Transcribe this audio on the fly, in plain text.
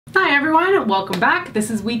Hi everyone, welcome back.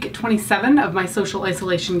 This is week 27 of my social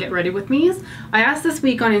isolation get ready with me's. I asked this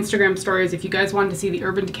week on Instagram stories if you guys wanted to see the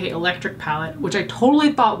Urban Decay Electric palette, which I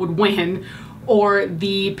totally thought would win, or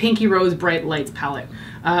the Pinky Rose Bright Lights palette.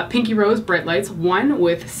 Pinky Rose Bright Lights won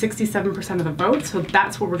with 67% of the vote, so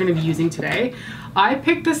that's what we're going to be using today. I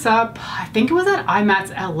picked this up, I think it was at IMATS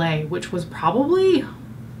LA, which was probably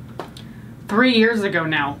 3 years ago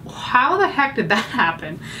now. How the heck did that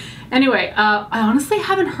happen? Anyway, I honestly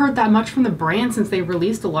haven't heard that much from the brand since they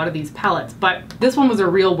released a lot of these palettes, but this one was a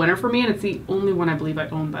real winner for me, and it's the only one I believe I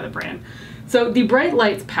own by the brand. So the Bright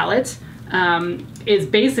Lights palette is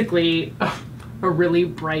basically a really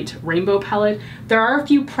bright rainbow palette. There are a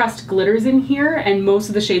few pressed glitters in here, and most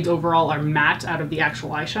of the shades overall are matte out of the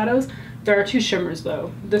actual eyeshadows. There are two shimmers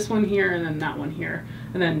though, this one here and then that one here.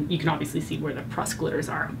 And then you can obviously see where the pressed glitters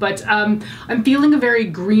are. But I'm feeling a very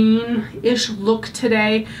green-ish look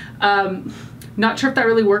today. Not sure if that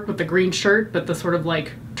really worked with the green shirt, but the sort of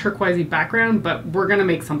like turquoisey background, but we're gonna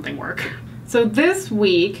make something work. So this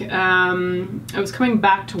week, I was coming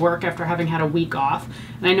back to work after having had a week off.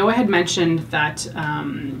 And I know I had mentioned that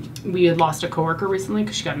we had lost a coworker recently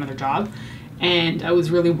because she got another job. And I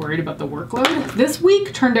was really worried about the workload. This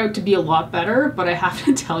week turned out to be a lot better, but I have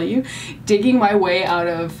to tell you, digging my way out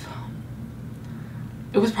of,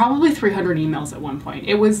 it was probably 300 emails at one point.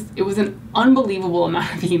 It was an unbelievable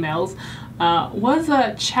amount of emails. Was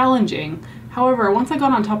challenging. However, once I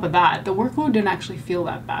got on top of that, the workload didn't actually feel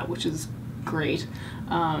that bad, which is great.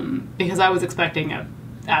 Because I was expecting an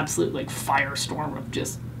absolute like firestorm of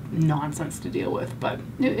just nonsense to deal with, but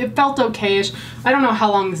it felt okay-ish. I don't know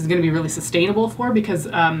how long this is going to be really sustainable for, because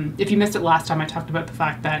if you missed it last time, I talked about the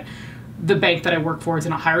fact that the bank that I work for is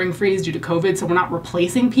in a hiring freeze due to COVID, so we're not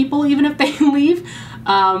replacing people even if they leave,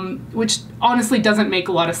 which honestly doesn't make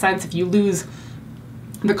a lot of sense. If you lose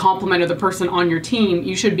the complement of the person on your team,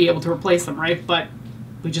 you should be able to replace them, right? But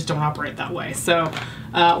we just don't operate that way. So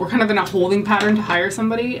we're kind of in a holding pattern to hire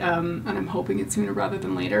somebody, and I'm hoping it's sooner rather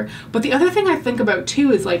than later. But the other thing I think about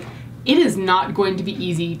too is like, it is not going to be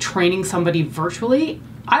easy training somebody virtually.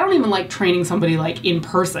 I don't even like training somebody like in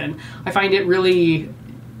person. I find it really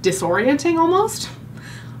disorienting almost.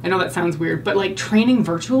 I know that sounds weird, but like training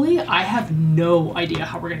virtually, I have no idea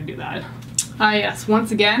how we're gonna do that. Yes,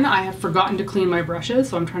 once again, I have forgotten to clean my brushes,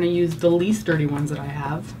 so I'm trying to use the least dirty ones that I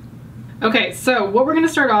have. Okay, so what we're gonna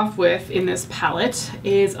start off with in this palette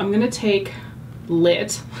is I'm gonna take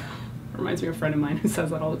Lit. Reminds me of a friend of mine who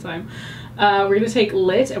says that all the time. We're gonna take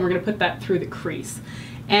Lit and we're gonna put that through the crease.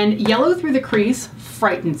 And yellow through the crease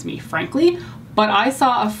frightens me, frankly, but I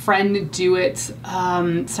saw a friend do it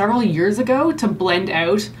several years ago to blend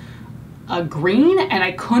out a green, and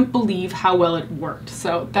I couldn't believe how well it worked.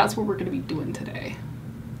 So that's what we're gonna be doing today.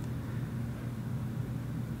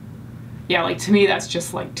 Yeah, like to me that's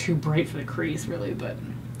just like too bright for the crease really, but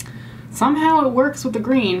somehow it works with the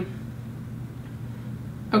green.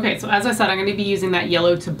 Okay, so as I said, I'm going to be using that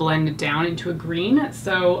yellow to blend it down into a green.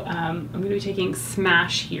 So I'm going to be taking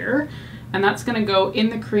Smash here, and that's going to go in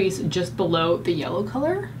the crease just below the yellow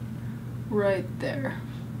color, right there.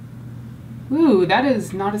 Ooh, that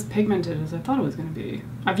is not as pigmented as I thought it was going to be.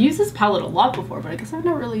 I've used this palette a lot before, but I guess I've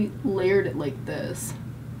never really layered it like this.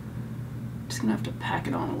 Just gonna have to pack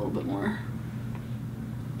it on a little bit more.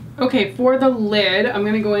 Okay, for the lid, I'm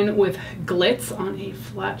gonna go in with Glitz on a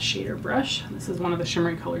flat shader brush. This is one of the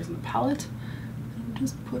shimmery colors in the palette. I'm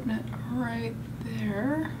just putting it right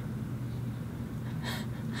there.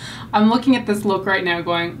 I'm looking at this look right now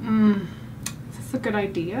going, is this a good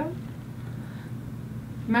idea?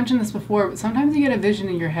 I mentioned this before, but sometimes you get a vision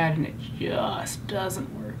in your head and it just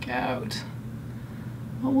doesn't work out.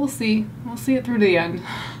 Well, we'll see. We'll see it through to the end.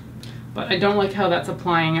 But I don't like how that's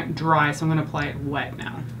applying dry, so I'm going to apply it wet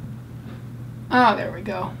now. Oh, there we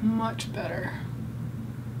go. Much better.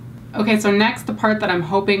 Okay, so next, the part that I'm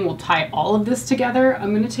hoping will tie all of this together,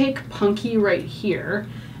 I'm going to take Punky right here,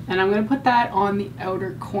 and I'm going to put that on the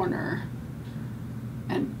outer corner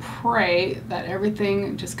and pray that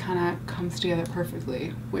everything just kind of comes together perfectly,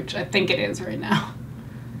 which I think it is right now.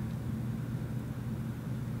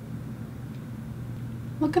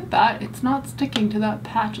 Look at that, it's not sticking to that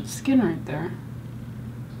patch of skin right there.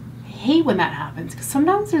 I hate when that happens, because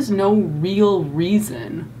sometimes there's no real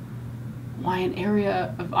reason why an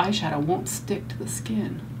area of eyeshadow won't stick to the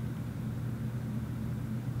skin.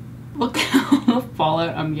 Look at the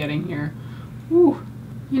fallout I'm getting here. Ooh.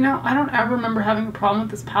 You know, I don't ever remember having a problem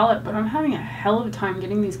with this palette, but I'm having a hell of a time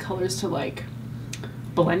getting these colors to like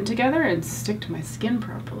blend together and stick to my skin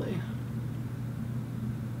properly.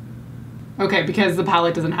 Okay, because the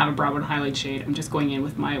palette doesn't have a brow bone highlight shade, I'm just going in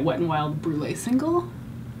with my Wet n Wild Brule single.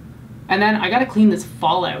 And then I gotta clean this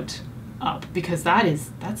fallout up because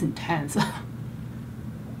that's intense.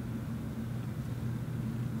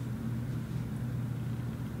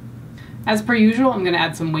 As per usual, I'm gonna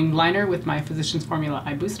add some winged liner with my Physicians Formula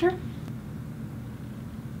Eye Booster.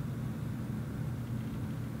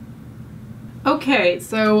 Okay,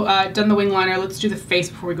 so done the wing liner. Let's do the face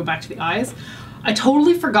before we go back to the eyes. I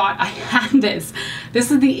totally forgot I had this. This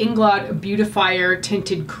is the INGLOT Beautifier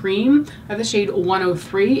Tinted Cream. I have the shade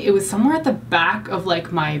 103. It was somewhere at the back of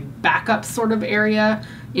like my backup sort of area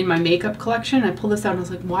in my makeup collection. I pulled this out and I was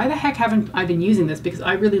like, why the heck haven't I been using this? Because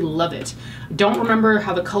I really love it. I don't remember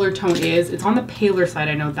how the color tone is. It's on the paler side,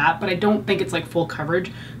 I know that, but I don't think it's like full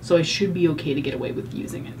coverage, so I should be okay to get away with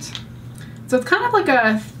using it. So it's kind of like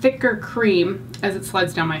a thicker cream as it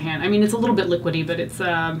slides down my hand. I mean, it's a little bit liquidy, but it's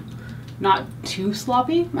not too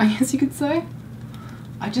sloppy, I guess you could say.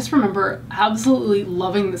 I just remember absolutely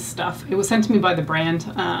loving this stuff. It was sent to me by the brand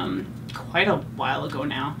quite a while ago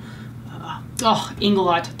now. Oh,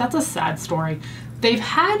 INGLOT, that's a sad story. They've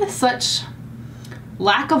had such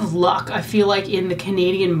lack of luck, I feel like, in the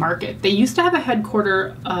Canadian market. They used to have a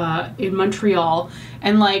headquarter in Montreal,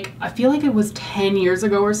 and like, I feel like it was 10 years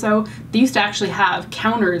ago or so, they used to actually have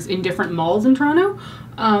counters in different malls in Toronto,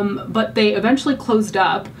 but they eventually closed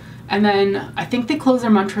up, and then I think they closed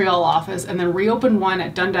their Montreal office and then reopened one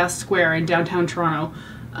at Dundas Square in downtown Toronto.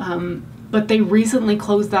 But they recently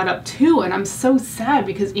closed that up too, and I'm so sad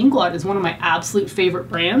because INGLOT is one of my absolute favorite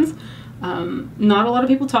brands. Not a lot of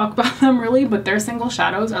people talk about them really, but their single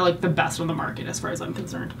shadows are like the best on the market as far as I'm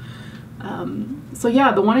concerned. So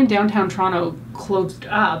yeah, the one in downtown Toronto closed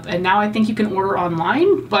up, and now I think you can order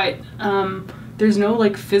online, but there's no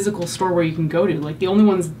like physical store where you can go to. Like the only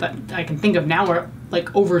ones that I can think of now are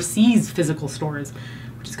like overseas physical stores,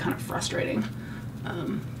 which is kind of frustrating.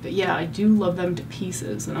 But yeah, I do love them to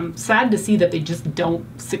pieces, and I'm sad to see that they just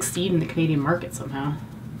don't succeed in the Canadian market somehow.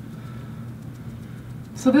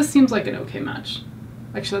 So this seems like an okay match.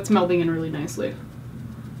 Actually, that's melding in really nicely.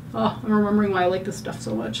 Oh, I'm remembering why I like this stuff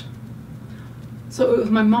so much. So it was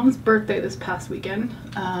my mom's birthday this past weekend,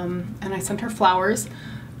 and I sent her flowers,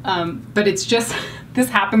 but it's just, this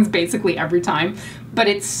happens basically every time, but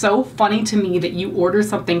it's so funny to me that you order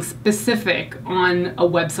something specific on a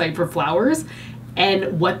website for flowers,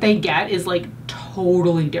 and what they get is like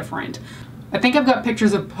totally different. I think I've got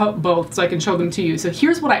pictures of both so I can show them to you. So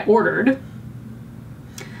here's what I ordered,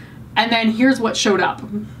 and then here's what showed up.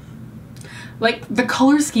 Like the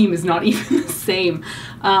color scheme is not even the same.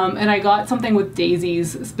 And I got something with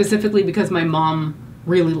daisies specifically because my mom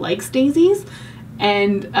really likes daisies,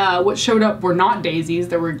 and what showed up were not daisies,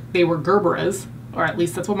 they were gerberas, or at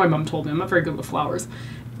least that's what my mom told me. I'm not very good with flowers.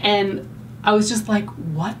 And I was just like,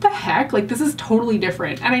 what the heck? Like, this is totally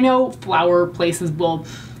different. And I know flower places will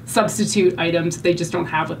substitute items, they just don't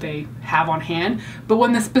have what they have on hand. But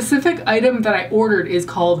when the specific item that I ordered is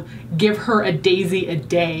called "Give Her a Daisy a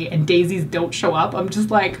Day" and daisies don't show up, I'm just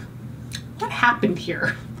like, what happened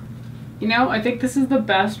here? You know, I think this is the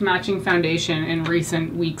best matching foundation in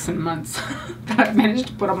recent weeks and months that I've managed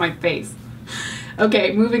to put on my face.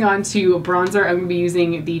 Okay, moving on to bronzer. I'm going to be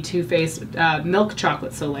using the Too Faced Milk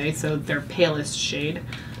Chocolate Soleil, so their palest shade.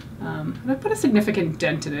 And I put a significant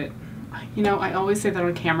dent in it. You know, I always say that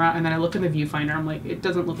on camera, and then I look in the viewfinder, I'm like, it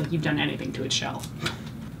doesn't look like you've done anything to its shell.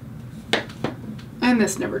 And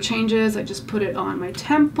this never changes. I just put it on my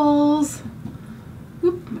temples.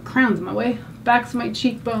 Oop, my crown's in my way. Backs of my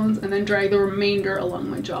cheekbones, and then drag the remainder along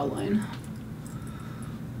my jawline.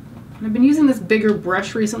 I've been using this bigger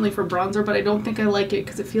brush recently for bronzer, but I don't think I like it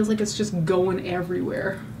because it feels like it's just going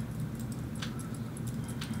everywhere.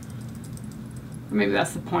 Or maybe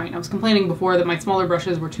that's the point. I was complaining before that my smaller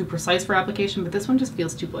brushes were too precise for application, but this one just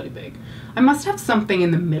feels too bloody big. I must have something in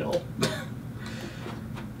the middle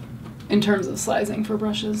in terms of sizing for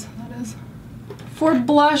brushes, that is. For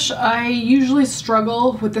blush, I usually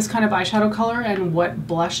struggle with this kind of eyeshadow color and what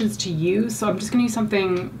blushes to use, so I'm just going to use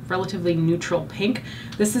something relatively neutral pink.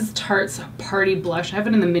 This is Tarte's Party Blush. I have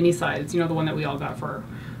it in the mini size, you know, the one that we all got for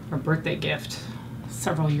our birthday gift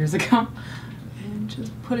several years ago. And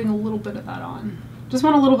just putting a little bit of that on. Just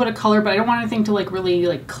want a little bit of color, but I don't want anything to like really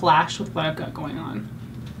like clash with what I've got going on.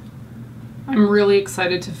 I'm really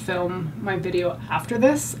excited to film my video after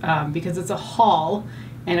this because it's a haul.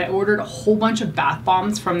 And I ordered a whole bunch of bath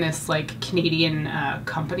bombs from this like Canadian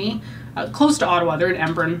company close to Ottawa. They're in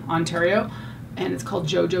Embrun, Ontario, and it's called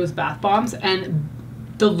JoJo's Bath Bombs. And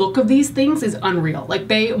the look of these things is unreal. Like,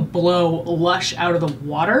 they blow lush out of the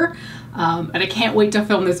water. And I can't wait to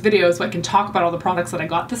film this video so I can talk about all the products that I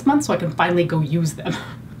got this month so I can finally go use them.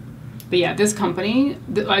 But yeah, this company,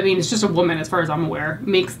 I mean, it's just a woman as far as I'm aware,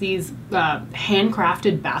 makes these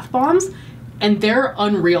handcrafted bath bombs, and they're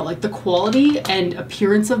unreal. Like the quality and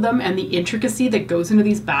appearance of them and the intricacy that goes into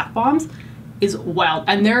these bath bombs is wild.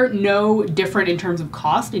 And they're no different in terms of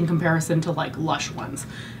cost in comparison to like Lush ones.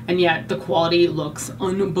 And yet the quality looks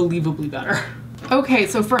unbelievably better. Okay,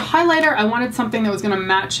 so for highlighter, I wanted something that was gonna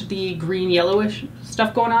match the green yellowish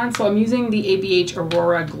stuff going on. So I'm using the ABH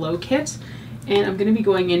Aurora Glow Kit. And I'm going to be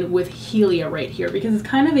going in with Helia right here because it's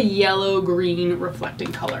kind of a yellow-green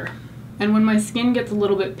reflecting color. And when my skin gets a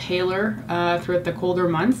little bit paler throughout the colder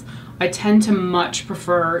months, I tend to much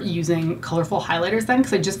prefer using colorful highlighters then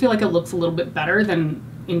because I just feel like it looks a little bit better than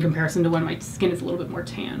in comparison to when my skin is a little bit more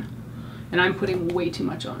tan. And I'm putting way too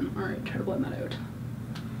much on. All right, try to blend that out.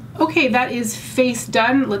 Okay, that is face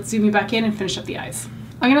done. Let's zoom you back in and finish up the eyes.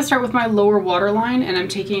 I'm going to start with my lower waterline, and I'm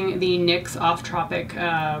taking the NYX Off Tropic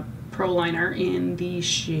Pro Liner in the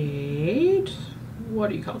shade, what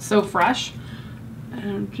do you call it? So Fresh. And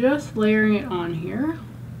I'm just layering it on here.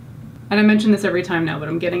 And I mention this every time now, but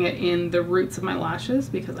I'm getting it in the roots of my lashes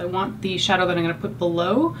because I want the shadow that I'm going to put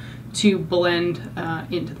below to blend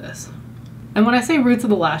into this. And when I say roots of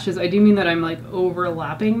the lashes, I do mean that I'm like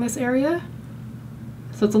overlapping this area.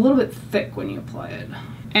 So it's a little bit thick when you apply it.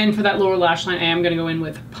 And for that lower lash line, I am going to go in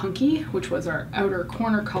with Punky, which was our outer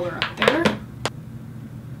corner color up there.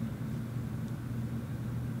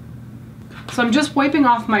 So I'm just wiping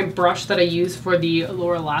off my brush that I use for the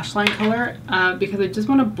lower lash line color because I just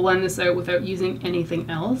want to blend this out without using anything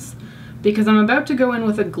else because I'm about to go in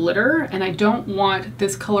with a glitter and I don't want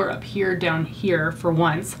this color up here down here for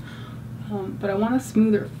once, but I want a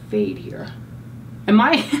smoother fade here. And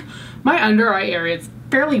my under eye area is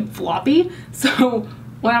fairly floppy, so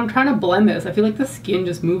when I'm trying to blend this, I feel like the skin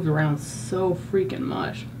just moves around so freaking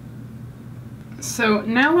much. So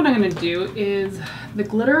now what I'm going to do is the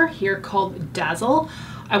glitter here called Dazzle.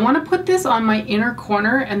 I want to put this on my inner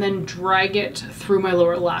corner and then drag it through my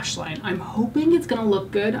lower lash line. I'm hoping it's going to look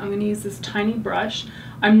good. I'm going to use this tiny brush.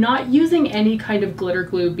 I'm not using any kind of glitter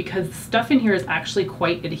glue because the stuff in here is actually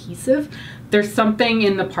quite adhesive. There's something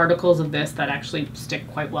in the particles of this that actually stick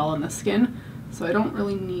quite well in the skin, so I don't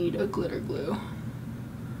really need a glitter glue.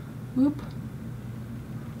 Whoop.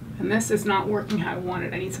 And this is not working how I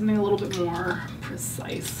wanted. I need something a little bit more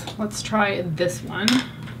precise. Let's try this one.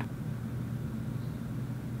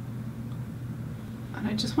 And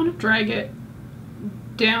I just want to drag it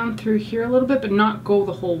down through here a little bit, but not go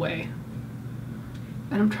the whole way.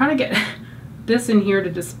 And I'm trying to get this in here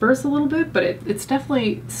to disperse a little bit, but it's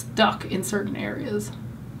definitely stuck in certain areas.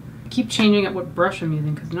 I keep changing up what brush I'm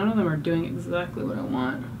using because none of them are doing exactly what I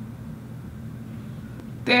want.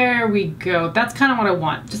 There we go. That's kind of what I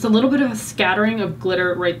want. Just a little bit of a scattering of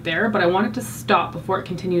glitter right there, but I want it to stop before it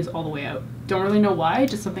continues all the way out. Don't really know why,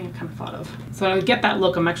 just something I kind of thought of. So to get that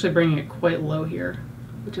look, I'm actually bringing it quite low here,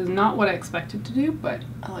 which is not what I expected to do, but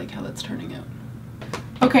I like how that's turning out.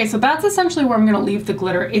 Okay, so that's essentially where I'm going to leave the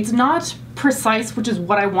glitter. It's not precise, which is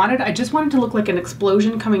what I wanted. I just wanted to look like an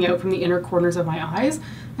explosion coming out from the inner corners of my eyes,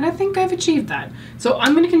 and I think I've achieved that. So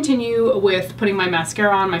I'm going to continue with putting my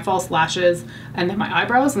mascara on, my false lashes, and then my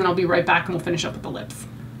eyebrows, and then I'll be right back and we'll finish up with the lips.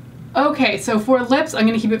 Okay, so for lips, I'm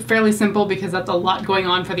going to keep it fairly simple because that's a lot going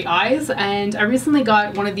on for the eyes, and I recently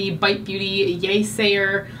got one of the Bite Beauty Yay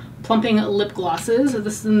Sayer plumping lip glosses.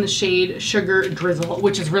 This is in the shade Sugar Drizzle,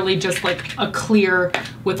 which is really just like a clear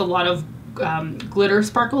with a lot of glitter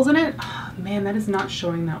sparkles in it. Oh, man, that is not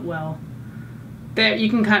showing that well. There,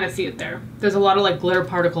 you can kind of see it there. There's a lot of like glitter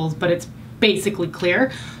particles, but it's basically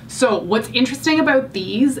clear. So what's interesting about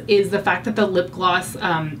these is the fact that the lip gloss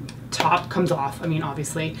top comes off. I mean,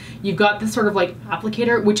 obviously you've got this sort of like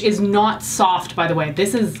applicator, which is not soft, by the way.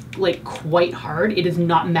 This is like quite hard. It is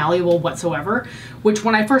not malleable whatsoever, which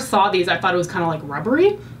when I first saw these, I thought it was kind of like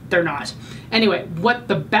rubbery. They're not. Anyway, what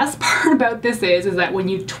the best part about this is that when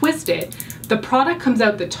you twist it, the product comes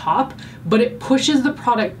out the top, but it pushes the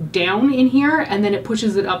product down in here and then it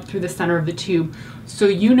pushes it up through the center of the tube. So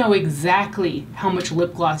you know exactly how much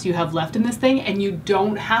lip gloss you have left in this thing, and you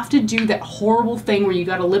don't have to do that horrible thing where you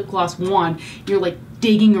got a lip gloss wand, you're like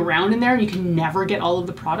digging around in there and you can never get all of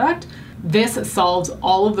the product. This solves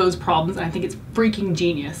all of those problems, and I think it's freaking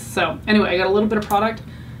genius. So anyway, I got a little bit of product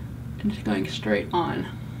and just going straight on.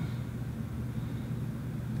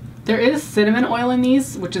 There is cinnamon oil in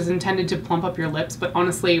these, which is intended to plump up your lips, but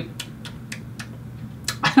honestly,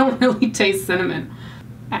 I don't really taste cinnamon.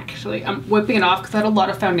 Actually, I'm whipping it off because I had a lot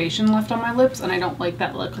of foundation left on my lips and I don't like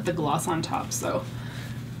that look with the gloss on top, so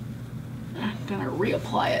I'm gonna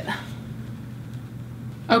reapply it.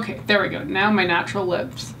 Okay, there we go. Now my natural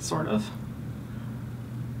lips, sort of.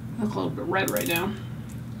 I look a little bit red right now.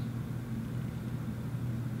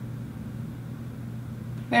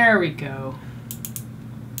 There we go.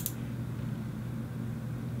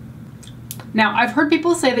 Now, I've heard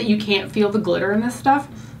people say that you can't feel the glitter in this stuff.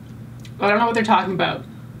 I don't know what they're talking about.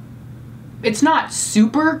 It's not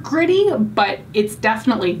super gritty, but it's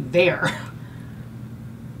definitely there.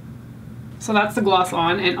 So that's the gloss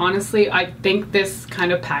on, and honestly, I think this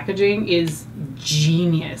kind of packaging is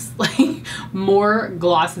genius. Like, more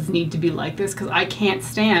glosses need to be like this, because I can't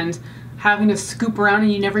stand having to scoop around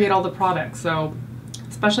and you never get all the products. So,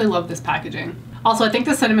 especially love this packaging. Also, I think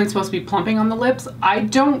the cinnamon's supposed to be plumping on the lips. I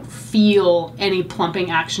don't feel any plumping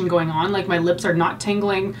action going on. Like, my lips are not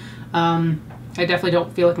tingling. I definitely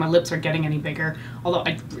don't feel like my lips are getting any bigger, although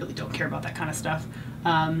I really don't care about that kind of stuff.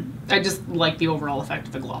 I just like the overall effect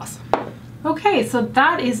of the gloss. Okay, so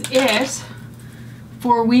that is it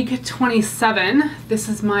for week 27. This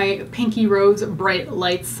is my Pinky Rose Bright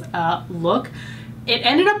Lights look. It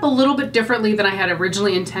ended up a little bit differently than I had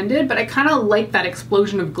originally intended, but I kind of like that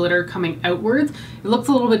explosion of glitter coming outwards. It looks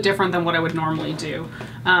a little bit different than what I would normally do.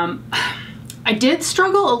 I did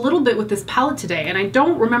struggle a little bit with this palette today, and I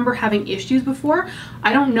don't remember having issues before.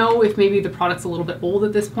 I don't know if maybe the product's a little bit old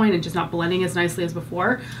at this point and just not blending as nicely as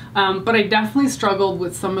before, but I definitely struggled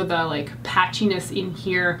with some of the like patchiness in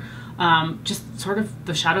here, just sort of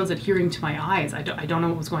the shadows adhering to my eyes. I don't know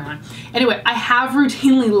what was going on. Anyway, I have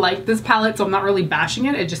routinely liked this palette, so I'm not really bashing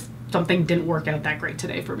it. It just, something didn't work out that great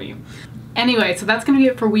today for me. Anyway, so that's going to be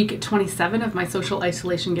it for week 27 of my Social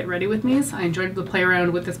Isolation Get Ready With Me's. I enjoyed the play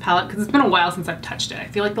around with this palette because it's been a while since I've touched it. I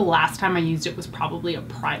feel like the last time I used it was probably a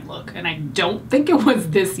Pride look, and I don't think it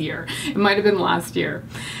was this year. It might have been last year.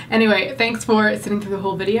 Anyway, thanks for sitting through the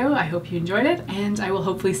whole video. I hope you enjoyed it, and I will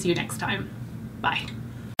hopefully see you next time. Bye.